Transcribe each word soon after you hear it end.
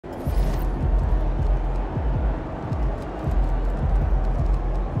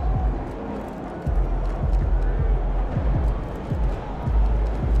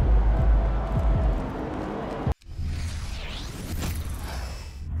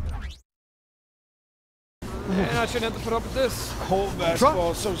Man, I shouldn't have to put up with this. Whole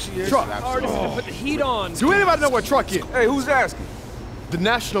basketball association. Truck. Already put the heat on. Do anybody know what truck is? Hey, who's asking? The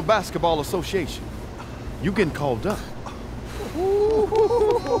National Basketball Association. You getting called up.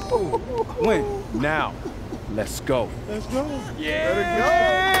 When? Now, let's go. Let's go.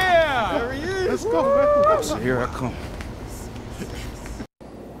 Yeah! There he is. Let's go, man. So here I come.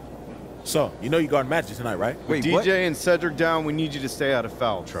 So, you know you guard Magic tonight, right? With Wait, what? DJ and Cedric down, we need you to stay out of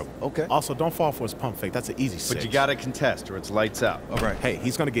foul trouble. Okay. Also, don't fall for his pump fake. That's an easy six. But you gotta contest or it's lights out. All right. Hey,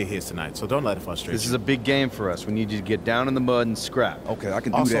 he's gonna get his tonight, so don't let it frustrate This you. is a big game for us. We need you to get down in the mud and scrap. Okay, I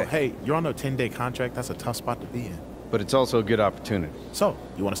can do Also, that. hey, you're on a 10-day contract. That's a tough spot to be in. But it's also a good opportunity. So,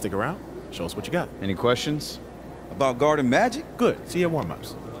 you want to stick around? Show us what you got. Any questions? About guarding Magic? Good. See you at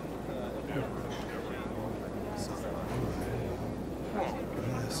warm-ups.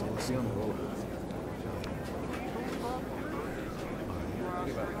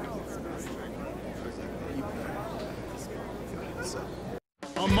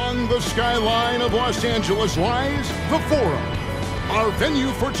 Among the skyline of Los Angeles lies the Forum, our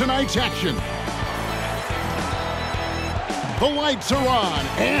venue for tonight's action. The lights are on,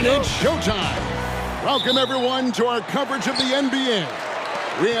 and it's showtime. Welcome, everyone, to our coverage of the NBA.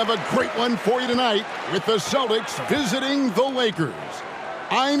 We have a great one for you tonight with the Celtics visiting the Lakers.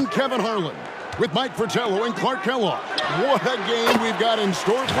 I'm Kevin Harlan with Mike Fratello and Clark Kellogg. What a game we've got in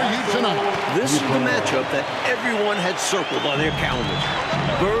store for you tonight. This is the matchup that everyone had circled on their calendars.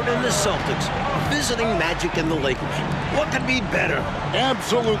 Bird and the Celtics visiting Magic and the Lakers. What could be better?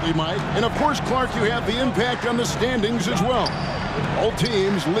 Absolutely, Mike. And of course, Clark, you have the impact on the standings as well. All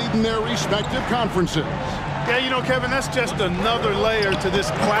teams leading their respective conferences. Yeah, you know, Kevin, that's just another layer to this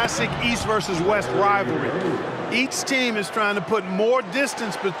classic East versus West rivalry. Each team is trying to put more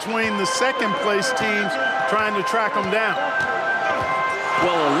distance between the second-place teams trying to track them down.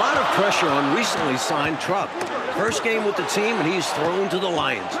 Well, a lot of pressure on recently signed Truck. First game with the team, and he's thrown to the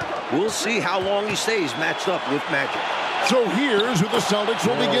Lions. We'll see how long he stays matched up with Magic. So here's who the Celtics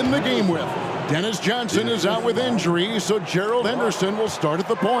will begin the game with. Dennis Johnson is out with injury, so Gerald Henderson will start at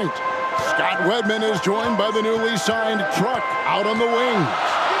the point. Scott Wedman is joined by the newly signed Truck out on the wing.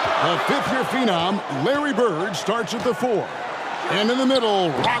 The fifth-year phenom, Larry Bird, starts at the 4. And in the middle,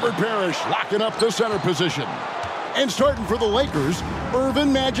 Robert Parrish locking up the center position. And starting for the Lakers,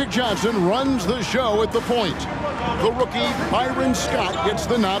 Irvin Magic Johnson runs the show at the point. The rookie, Byron Scott, gets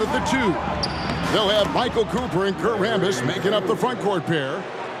the nod at the 2. They'll have Michael Cooper and Kurt Rambis making up the front court pair.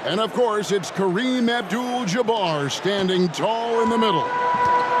 And of course, it's Kareem Abdul-Jabbar standing tall in the middle.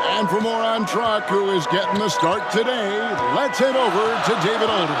 And for more on Truck, who is getting the start today, let's head over to David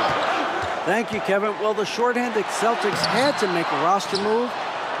Alderman. Thank you, Kevin. Well, the shorthanded Celtics had to make a roster move.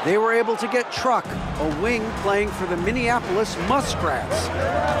 They were able to get Truck, a wing playing for the Minneapolis Muskrats.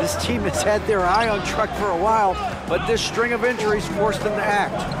 This team has had their eye on Truck for a while, but this string of injuries forced them to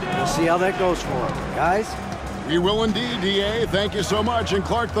act. We'll see how that goes for them. Guys? We will indeed, D.A. Thank you so much. And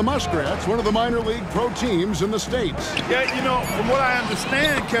Clark, the Muskrats, one of the minor league pro teams in the States. Yeah, you know, from what I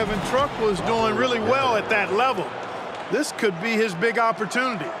understand, Kevin, Truck was doing really well at that level. This could be his big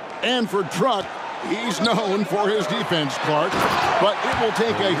opportunity. And for Truck, he's known for his defense, Clark. But it will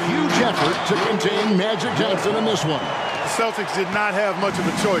take a huge effort to contain Magic Johnson in this one. The Celtics did not have much of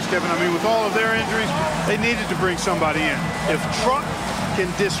a choice, Kevin. I mean, with all of their injuries, they needed to bring somebody in. If Truck can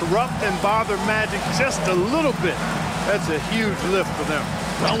disrupt and bother Magic just a little bit, that's a huge lift for them.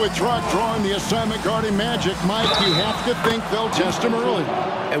 Well, with Truck drawing the assignment guarding Magic, Mike, you have to think they'll test him early.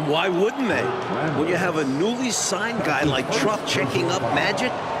 And why wouldn't they? When you have a newly signed guy like Truck checking up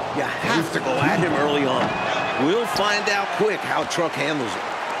Magic, you have to go at him early on. We'll find out quick how Truck handles it.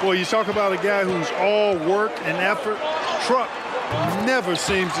 Well, you talk about a guy who's all work and effort. Truck never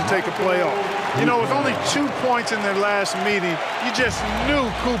seems to take a play off. You know, with only 2 points in their last meeting, you just knew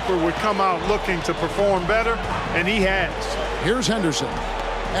Cooper would come out looking to perform better, and he has. Here's Henderson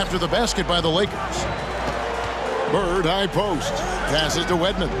after the basket by the Lakers. Bird high post. Passes to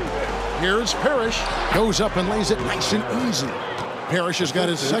Wedman. Here's Parrish. Goes up and lays it nice and easy. Parrish has got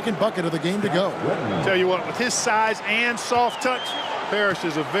his second bucket of the game to go. Tell you what, with his size and soft touch, Parrish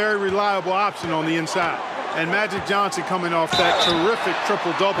is a very reliable option on the inside. And Magic Johnson coming off that terrific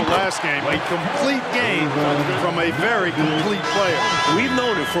triple-double last game. A complete game from a very complete player. We've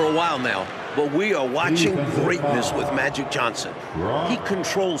known it for a while now, but we are watching greatness with Magic Johnson. He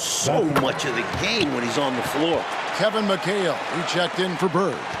controls so much of the game when he's on the floor. Kevin McHale, he checked in for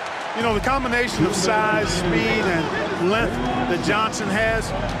Bird. You know, the combination of size, speed, and length that Johnson has,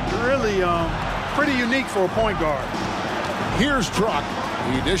 really pretty unique for a point guard. Here's Truck.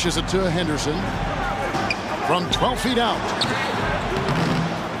 He dishes it to Henderson from 12 feet out.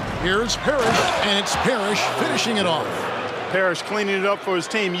 Here's Parrish, and it's Parrish finishing it off. Parrish cleaning it up for his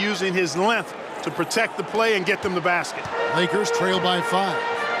team, using his length to protect the play and get them the basket. Lakers trail by 5.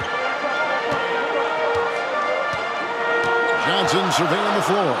 Johnson surveying the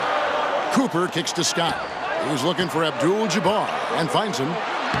floor. Cooper kicks to Scott. He's looking for Abdul-Jabbar and finds him.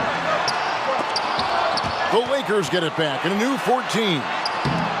 The Lakers get it back in a new 14.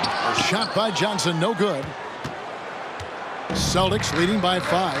 A shot by Johnson, no good. Celtics leading by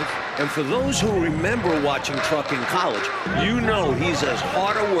 5. And for those who remember watching Truck in college, you know he's as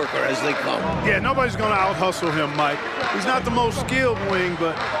hard a worker as they come. Yeah, nobody's going to out-hustle him, Mike. He's not the most skilled wing,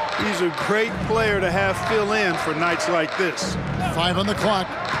 but he's a great player to have fill in for nights like this. 5 on the clock.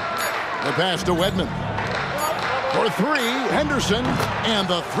 The pass to Wedman. For 3, Henderson, and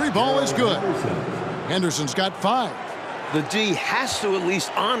the 3 ball is good. Henderson's got 5. The D has to at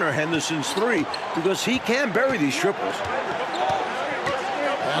least honor Henderson's 3 because he can bury these triples.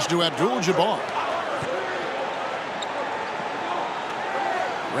 Pass to Abdul-Jabbar.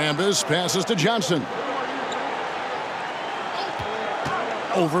 Rambis passes to Johnson.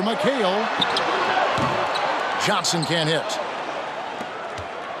 Over McHale. Johnson can't hit.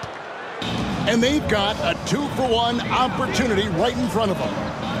 And they've got a 2-for-1 opportunity right in front of them.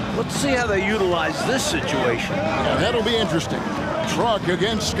 Let's see how they utilize this situation. Yeah, that'll be interesting. Truck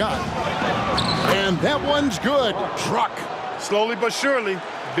against Scott. And that one's good. Truck. Slowly but surely,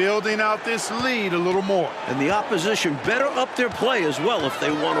 building out this lead a little more. And the opposition better up their play as well if they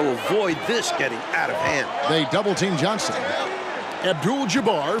want to avoid this getting out of hand. They double-team Johnson.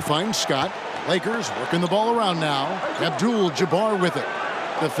 Abdul-Jabbar finds Scott. Lakers working the ball around now. Abdul-Jabbar with it.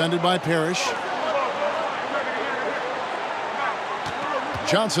 Defended by Parrish.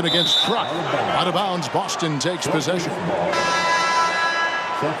 Johnson against Truck. Out of bounds, Boston takes possession.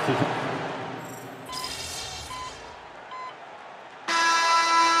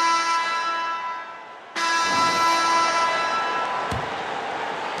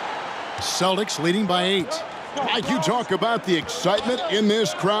 Celtics leading by 8. Like you talk about the excitement in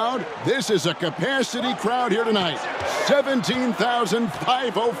this crowd, this is a capacity crowd here tonight.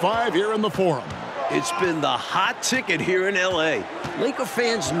 17,505 here in the Forum. It's been the hot ticket here in L.A. Laker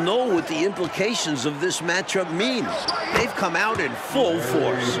fans know what the implications of this matchup mean. They've come out in full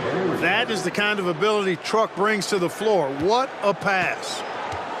force. That is the kind of ability Truck brings to the floor. What a pass.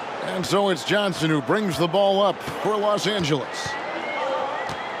 And so it's Johnson who brings the ball up for Los Angeles.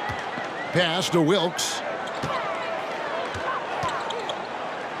 Pass to Wilkes.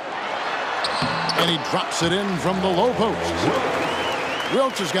 And he drops it in from the low post.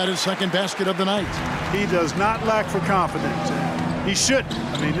 Wilkes has got his second basket of the night. He does not lack for confidence. He shouldn't.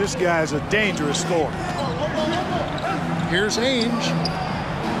 I mean, this guy's a dangerous scorer. Here's Ainge.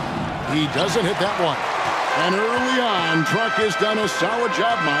 He doesn't hit that one. And early on, Truck has done a solid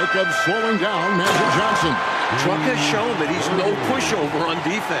job, Mike, of slowing down Magic Johnson. Truck has shown that he's no pushover on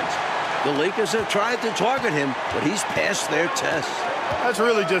defense. The Lakers have tried to target him, but he's passed their test. That's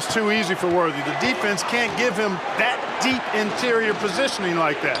really just too easy for Worthy. The defense can't give him that deep interior positioning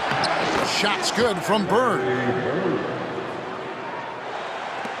like that. Shot's good from Bird.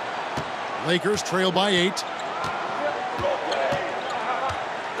 Lakers trail by 8.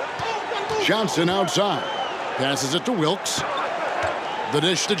 Johnson outside. Passes it to Wilkes. The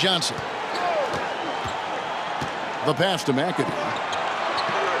dish to Johnson. The pass to McAdoo.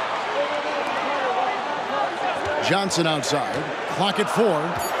 Johnson outside. Clock at 4.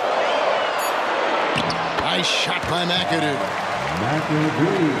 Nice shot by McAdoo.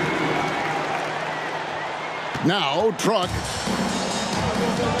 Now Truck.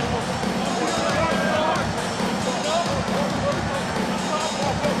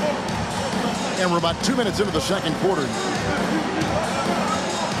 And we're about 2 minutes into the second quarter.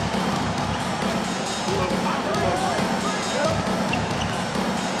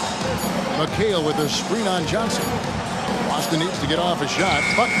 McHale with a screen on Johnson. Boston needs to get off a shot.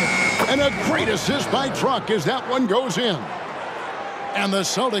 And a great assist by Truck as that one goes in. And the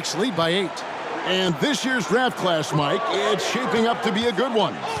Celtics lead by 8. And this year's draft class, Mike, it's shaping up to be a good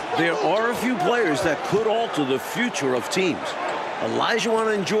one. There are a few players that could alter the future of teams. Olajuwon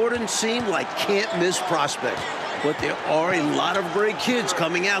and Jordan seem like can't-miss prospects. But there are a lot of great kids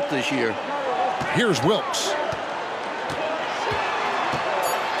coming out this year. Here's Wilkes.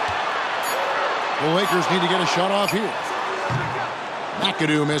 The Lakers need to get a shot off here.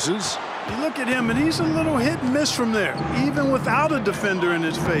 McAdoo misses. You look at him, and he's a little hit and miss from there, even without a defender in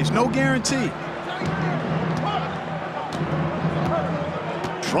his face. No guarantee.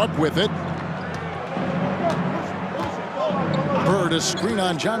 Truck with it. Bird a screen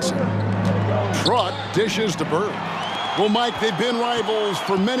on Johnson. Truck dishes to Bird. Well, Mike, they've been rivals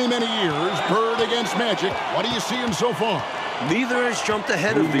for many, many years. Bird against Magic. What are you seeing so far? Neither has jumped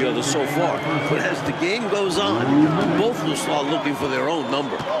ahead of the other so far. But as the game goes on, both will start looking for their own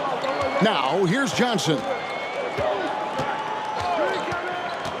number. Now, here's Johnson.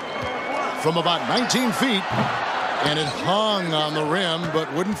 From about 19 feet, and it hung on the rim,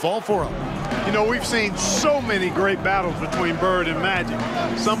 but wouldn't fall for him. You know, we've seen so many great battles between Bird and Magic.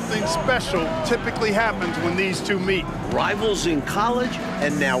 Something special typically happens when these two meet. Rivals in college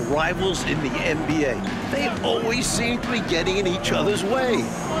and now rivals in the NBA. They always seem to be getting in each other's way.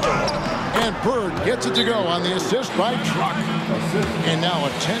 And Bird gets it to go on the assist by Truck. And now a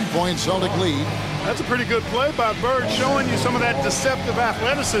 10-point Celtic lead. That's a pretty good play by Bird, showing you some of that deceptive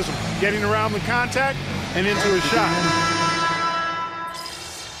athleticism, getting around the contact and into his shot.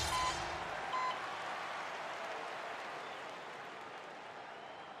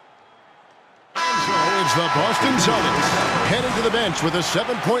 It's the Boston Celtics heading to the bench with a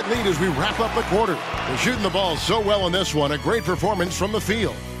 7-point lead as we wrap up the quarter. They're shooting the ball so well in this one. A great performance from the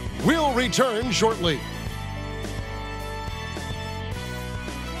field. We'll return shortly.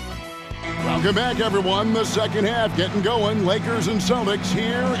 Welcome back, everyone. The second half getting going. Lakers and Celtics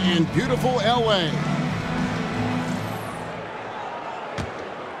here in beautiful L.A.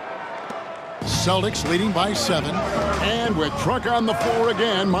 Celtics leading by 7. And with Truck on the floor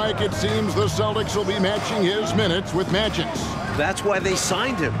again, Mike, it seems the Celtics will be matching his minutes with Magic's. That's why they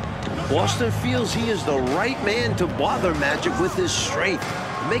signed him. Boston feels he is the right man to bother Magic with his strength.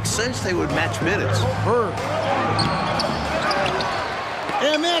 It makes sense they would match minutes. Bird.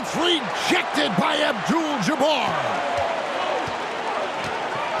 And that's rejected by Abdul-Jabbar.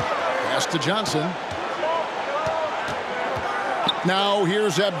 Pass to Johnson. Now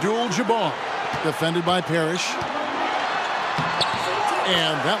here's Abdul-Jabbar. Defended by Parrish.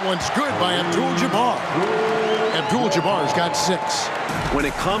 And that one's good by Abdul-Jabbar. Abdul-Jabbar's got 6. When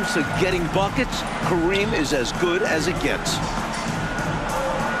it comes to getting buckets, Kareem is as good as it gets.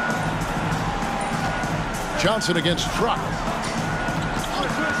 Johnson against Truck.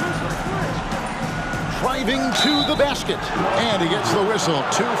 Driving to the basket. And he gets the whistle.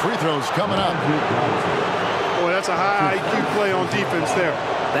 2 free throws coming up. Boy, that's a high IQ play on defense there.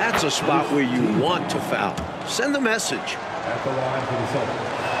 That's a spot where you want to foul. Send the message.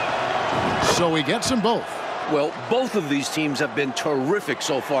 So he gets them both. Well, both of these teams have been terrific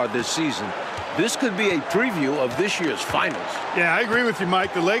so far this season. This could be a preview of this year's finals. Yeah, I agree with you,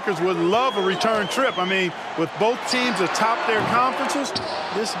 Mike. The Lakers would love a return trip. I mean, with both teams atop their conferences,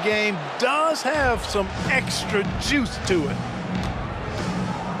 this game does have some extra juice to it.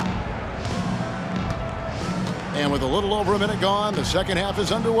 And with a little over a minute gone, the second half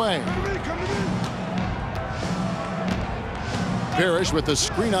is underway. Parrish with the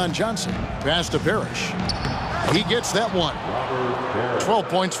screen on Johnson. Pass to Parrish. He gets that one. 12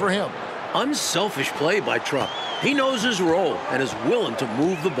 points for him. Unselfish play by Truck. He knows his role and is willing to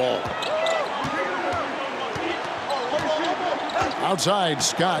move the ball. Outside,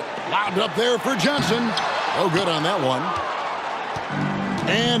 Scott. Lobbed up there for Johnson. No good on that one.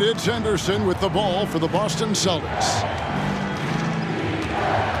 And it's Henderson with the ball for the Boston Celtics.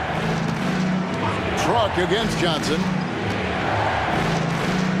 Truck against Johnson.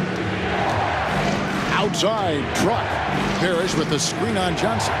 Outside, Truck. Parrish with the screen on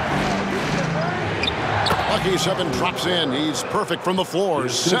Johnson. Lucky 7 drops in. He's perfect from the floor.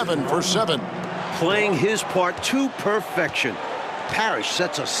 7 for 7. Playing his part to perfection. Parrish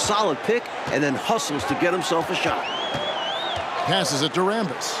sets a solid pick and then hustles to get himself a shot. Passes it to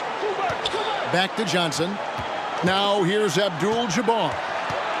Rambis. Back to Johnson. Now here's Abdul-Jabbar.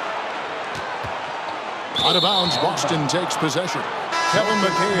 Out of bounds, Boston takes possession. Kevin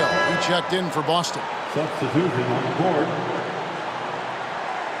McHale, he checked in for Boston. Substitution on the board.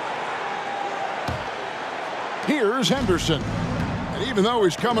 Here's Henderson. And even though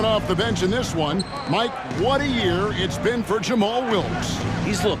he's coming off the bench in this one, Mike, what a year it's been for Jamal Wilkes.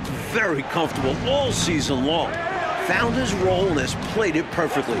 He's looked very comfortable all season long. Found his role and has played it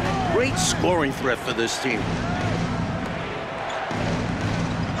perfectly. Great scoring threat for this team.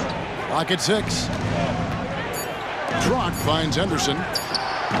 Clock at 6. Truck finds Henderson.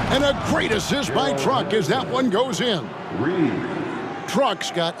 And a great assist by Truck as that one goes in. Truck's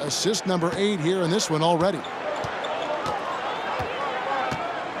got assist number 8 here in this one already.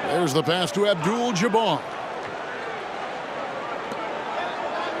 There's the pass to Abdul-Jabbar.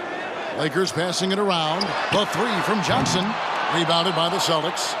 Lakers passing it around. The 3 from Johnson. Rebounded by the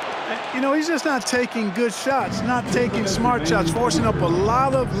Celtics. You know, he's just not taking good shots, not taking smart shots, forcing up a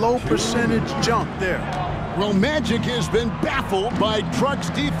lot of low percentage jump there. Well, Magic has been baffled by Truck's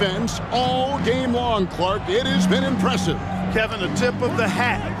defense all game long, Clark. It has been impressive. Kevin, a tip of the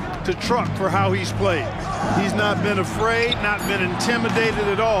hat to Truck for how he's played. He's not been afraid, not been intimidated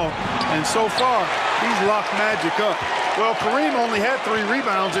at all. And so far, he's locked Magic up. Well, Kareem only had 3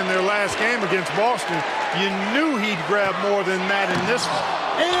 rebounds in their last game against Boston. You knew he'd grab more than that in this one.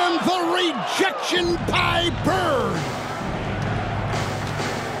 And the rejection by Bird.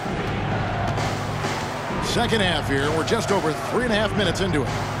 Second half here. We're just over 3.5 minutes into it.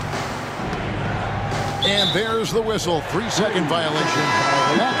 And there's the whistle. 3-second violation.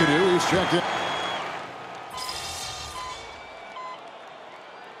 McAdoo is checked in.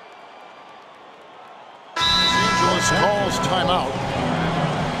 Los Angeles calls timeout.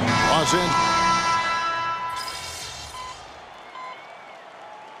 Los Angeles.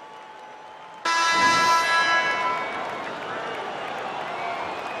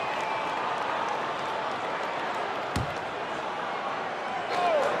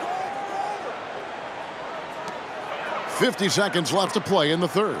 .50 seconds left to play in the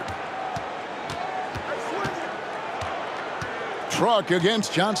third. Truck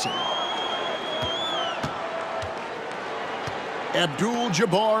against Johnson.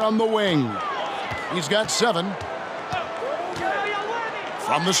 Abdul-Jabbar on the wing. He's got 7.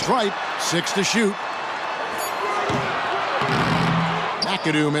 From the stripe, 6 to shoot.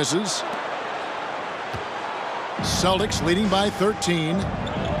 McAdoo misses. Celtics leading by 13.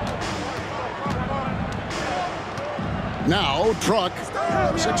 Now, Truck,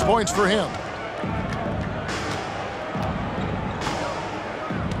 6 points for him.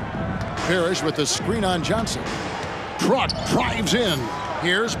 Parrish with the screen on Johnson. Truck drives in.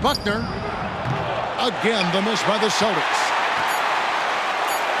 Here's Buckner. Again, the miss by the Celtics.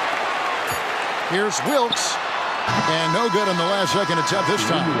 Here's Wilkes. And no good on the last second attempt this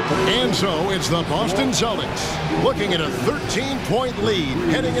time. And so it's the Boston Celtics looking at a 13-point lead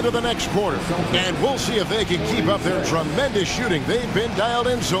heading into the next quarter. And we'll see if they can keep up their tremendous shooting they've been dialed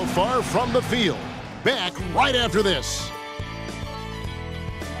in so far from the field. Back right after this.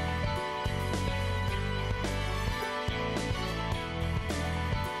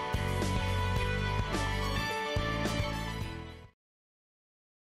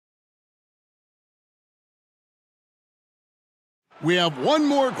 We have one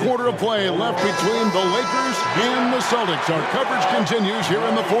more quarter of play left between the Lakers and the Celtics. Our coverage continues here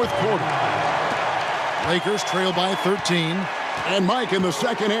in the fourth quarter. Lakers trail by 13. And Mike, in the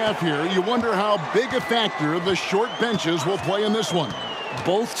second half here, you wonder how big a factor the short benches will play in this one.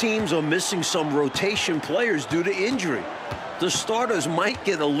 Both teams are missing some rotation players due to injury. The starters might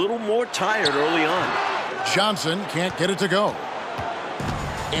get a little more tired early on. Johnson can't get it to go.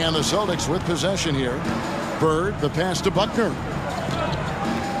 And the Celtics with possession here. Bird, the pass to Buckner.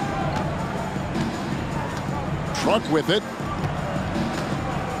 Truck with it.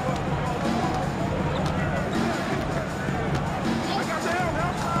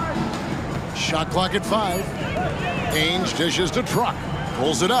 Shot clock at 5. Ainge dishes to Truck.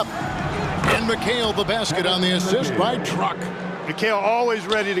 Pulls it up. And McHale the basket on the assist by Truck. McHale always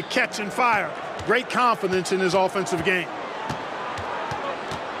ready to catch and fire. Great confidence in his offensive game.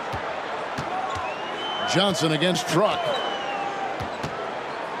 Johnson against Truck.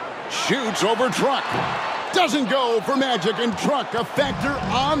 Shoots over Truck. Doesn't go for Magic, and Truck a factor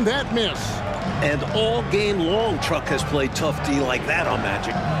on that miss. And all game long, Truck has played tough D like that on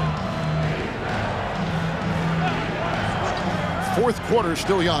Magic. Fourth quarter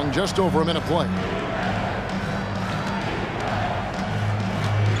still young, just over a minute play.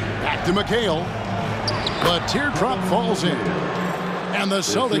 Back to McHale. The teardrop falls in. And the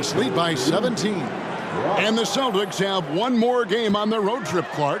Celtics lead by 17. And the Celtics have one more game on their road trip,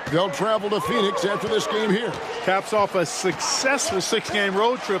 Clark. They'll travel to Phoenix after this game here. Caps off a successful 6-game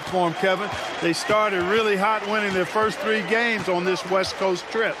road trip for them, Kevin. They started really hot, winning their first 3 games on this West Coast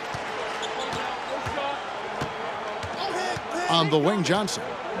trip. On the wing, Johnson.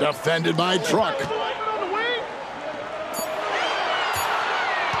 Defended by Truck.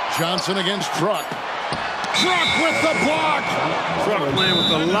 Johnson against Truck. Truck with the block. Truck playing with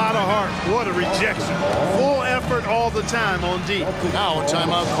a lot of heart. What a rejection. Full effort all the time on D. Now a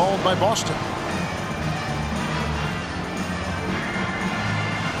timeout called by Boston.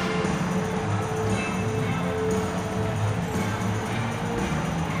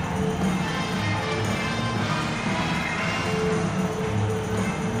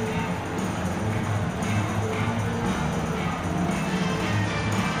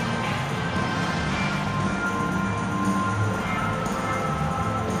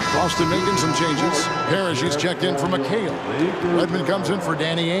 Boston making some changes. Parrish is checked in for McHale. Redmond comes in for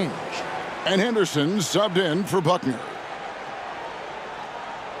Danny Ainge. And Henderson subbed in for Buckner.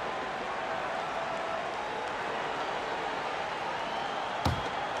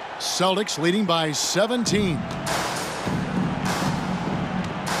 Celtics leading by 17.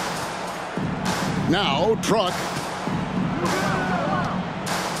 Now Truck.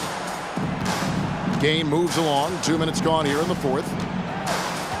 Game moves along. 2 minutes gone here in the fourth.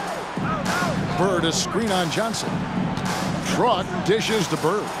 Bird a screen on Johnson. Truck dishes to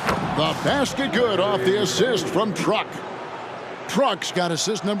Bird. The basket good off the assist from Truck. Truck's got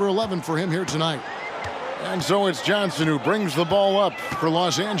assist number 11 for him here tonight. And so it's Johnson who brings the ball up for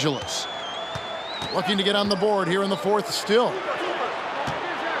Los Angeles. Looking to get on the board here in the fourth still.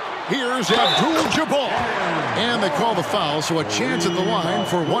 Here's Abdul-Jabbar. And they call the foul, so a chance at the line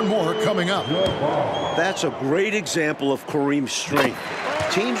for one more coming up. That's a great example of Kareem's strength.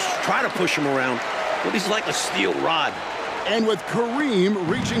 Teams try to push him around, but he's like a steel rod. And with Kareem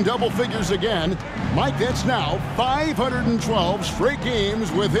reaching double figures again, Mike, that's now 512 straight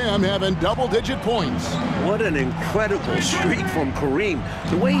games with him having double-digit points. What an incredible streak from Kareem.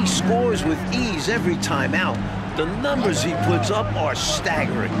 The way he scores with ease every time out. The numbers he puts up are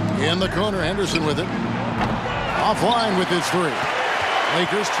staggering. In the corner, Henderson with it. Offline with his three.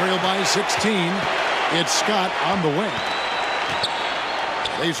 Lakers trail by 16. It's Scott on the wing.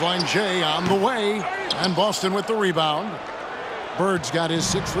 Baseline J on the way. And Boston with the rebound. Bird's got his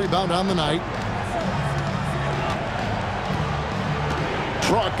 6th rebound on the night.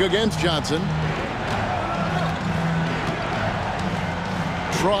 Truck against Johnson.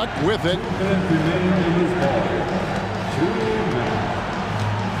 Truck with it.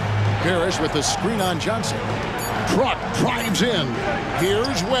 Parrish with the screen on Johnson. Truck drives in.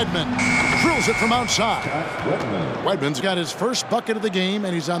 Here's Wedman. Drills it from outside. Wedman's got his first bucket of the game,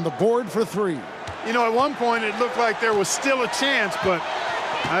 and he's on the board for 3. You know, at one point it looked like there was still a chance, but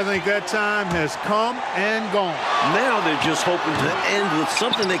I think that time has come and gone. Now they're just hoping to end with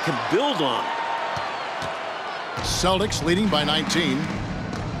something they can build on. Celtics leading by 19.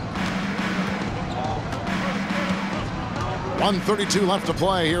 1:32 left to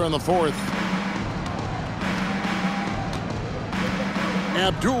play here in the fourth.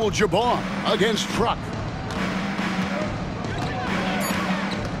 Abdul-Jabbar against Truck.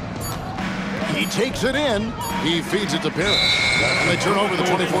 He takes it in. He feeds it to Parrish. And they turn over the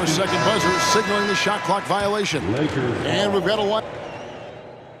 24-second buzzer, signaling the shot clock violation. And we've got a one.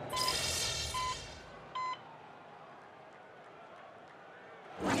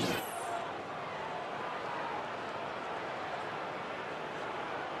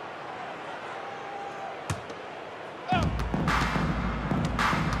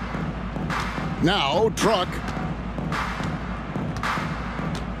 Now, Truck.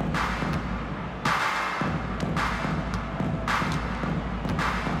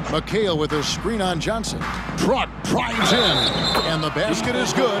 McHale with a screen on Johnson. Truck drives in. And the basket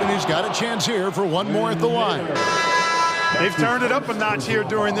is good, and he's got a chance here for one more at the line. They've turned it up a notch here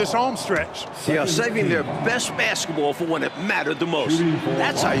during this home stretch. Yeah, saving their best basketball for when it mattered the most.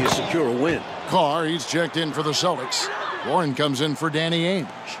 That's how you secure a win. Carr, he's checked in for the Celtics. Warren comes in for Danny Ainge.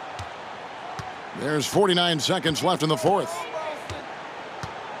 There's 49 seconds left in the fourth.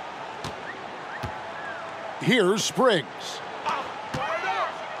 Here's Spriggs.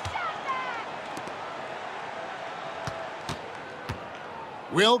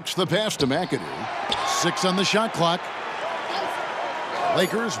 Wilkes the pass to McAdoo. 6 on the shot clock.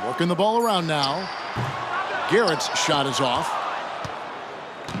 Lakers working the ball around now. Garrett's shot is off.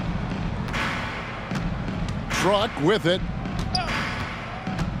 Truck with it.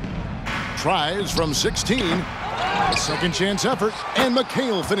 Tries from 16. A second chance effort. And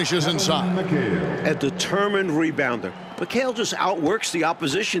McHale finishes inside. A determined rebounder. McHale just outworks the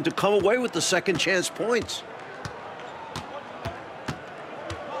opposition to come away with the second chance points.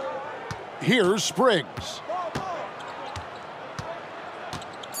 Here's Spriggs.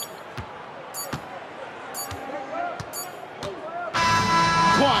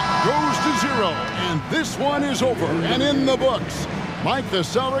 Clock goes to 0, and this one is over and in the books. Mike, the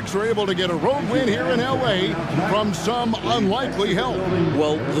Celtics were able to get a road win here in L.A. from some unlikely help.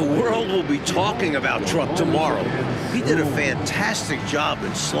 Well, the world will be talking about Truck tomorrow. He did a fantastic job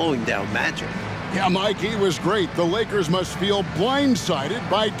in slowing down Magic. Yeah, Mike, he was great. The Lakers must feel blindsided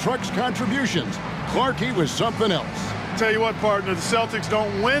by Truck's contributions. Clark, he was something else. Tell you what, partner, the Celtics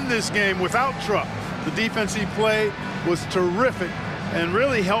don't win this game without Truck. The defense he played was terrific and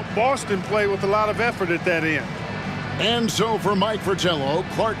really helped Boston play with a lot of effort at that end. And so for Mike Fratello,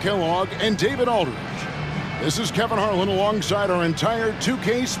 Clark Kellogg, and David Aldridge, this is Kevin Harlan alongside our entire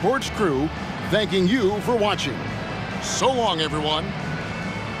 2K Sports crew, thanking you for watching. So long, everyone.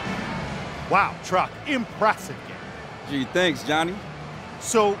 Wow, Truck, impressive game. Gee, thanks, Johnny.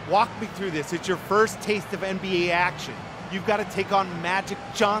 So walk me through this. It's your first taste of NBA action. You've got to take on Magic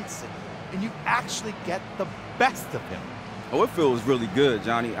Johnson, and you actually get the best of him. Oh, it feels really good,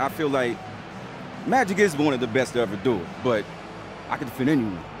 Johnny. I feel like Magic is one of the best to ever do it, but I can defend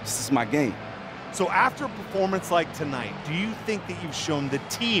anyone. This is my game. So after a performance like tonight, do you think that you've shown the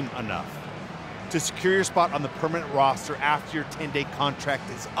team enough to secure your spot on the permanent roster after your 10-day contract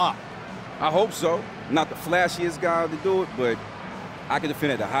is up? I hope so. Not the flashiest guy to do it, but I can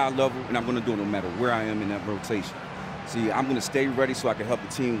defend at a high level, and I'm going to do it no matter where I am in that rotation. See, I'm going to stay ready so I can help the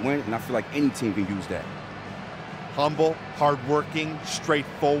team win, and I feel like any team can use that. Humble, hardworking,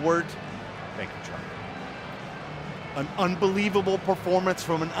 straightforward. Thank you, Chuck. An unbelievable performance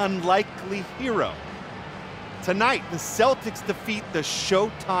from an unlikely hero. Tonight, the Celtics defeat the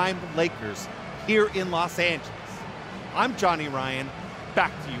Showtime Lakers here in Los Angeles. I'm Johnny Ryan.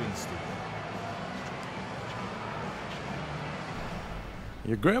 Back to you in the studio.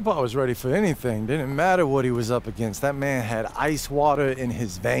 Your grandpa was ready for anything. Didn't matter what he was up against. That man had ice water in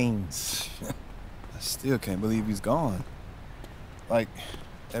his veins. I still can't believe he's gone. Like,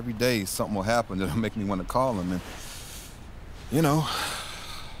 every day something will happen that'll make me want to call him, and, you know,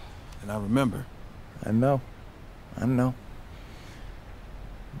 and I remember. I know.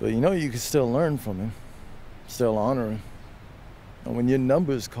 But you know you can still learn from him, still honor him. And when your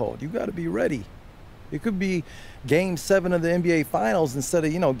number is called, you got to be ready. It could be Game 7 of the NBA Finals instead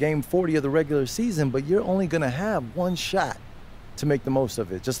of, Game 40 of the regular season, but you're only going to have one shot to make the most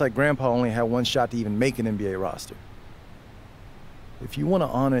of it, just like Grandpa only had one shot to even make an NBA roster. If you want to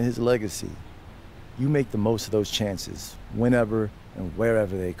honor his legacy, you make the most of those chances whenever and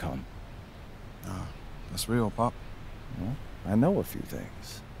wherever they come. That's real, Pop. Well, I know a few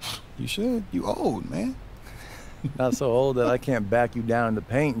things. You should. You old, man. Not so old that I can't back you down in the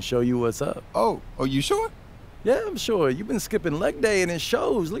paint and show you what's up. Oh, you sure? Yeah, I'm sure. You've been skipping leg day and it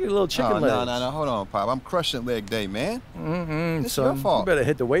shows. Look at the little chicken legs. No, hold on, Pop. I'm crushing leg day, man. It's your Son, fault. you better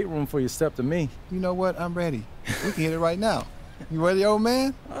hit the weight room before you step to me. You know what? I'm ready. We can hit it right now. You ready, old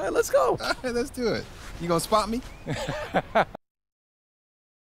man? All right, let's go. All right, let's do it. You gonna spot me?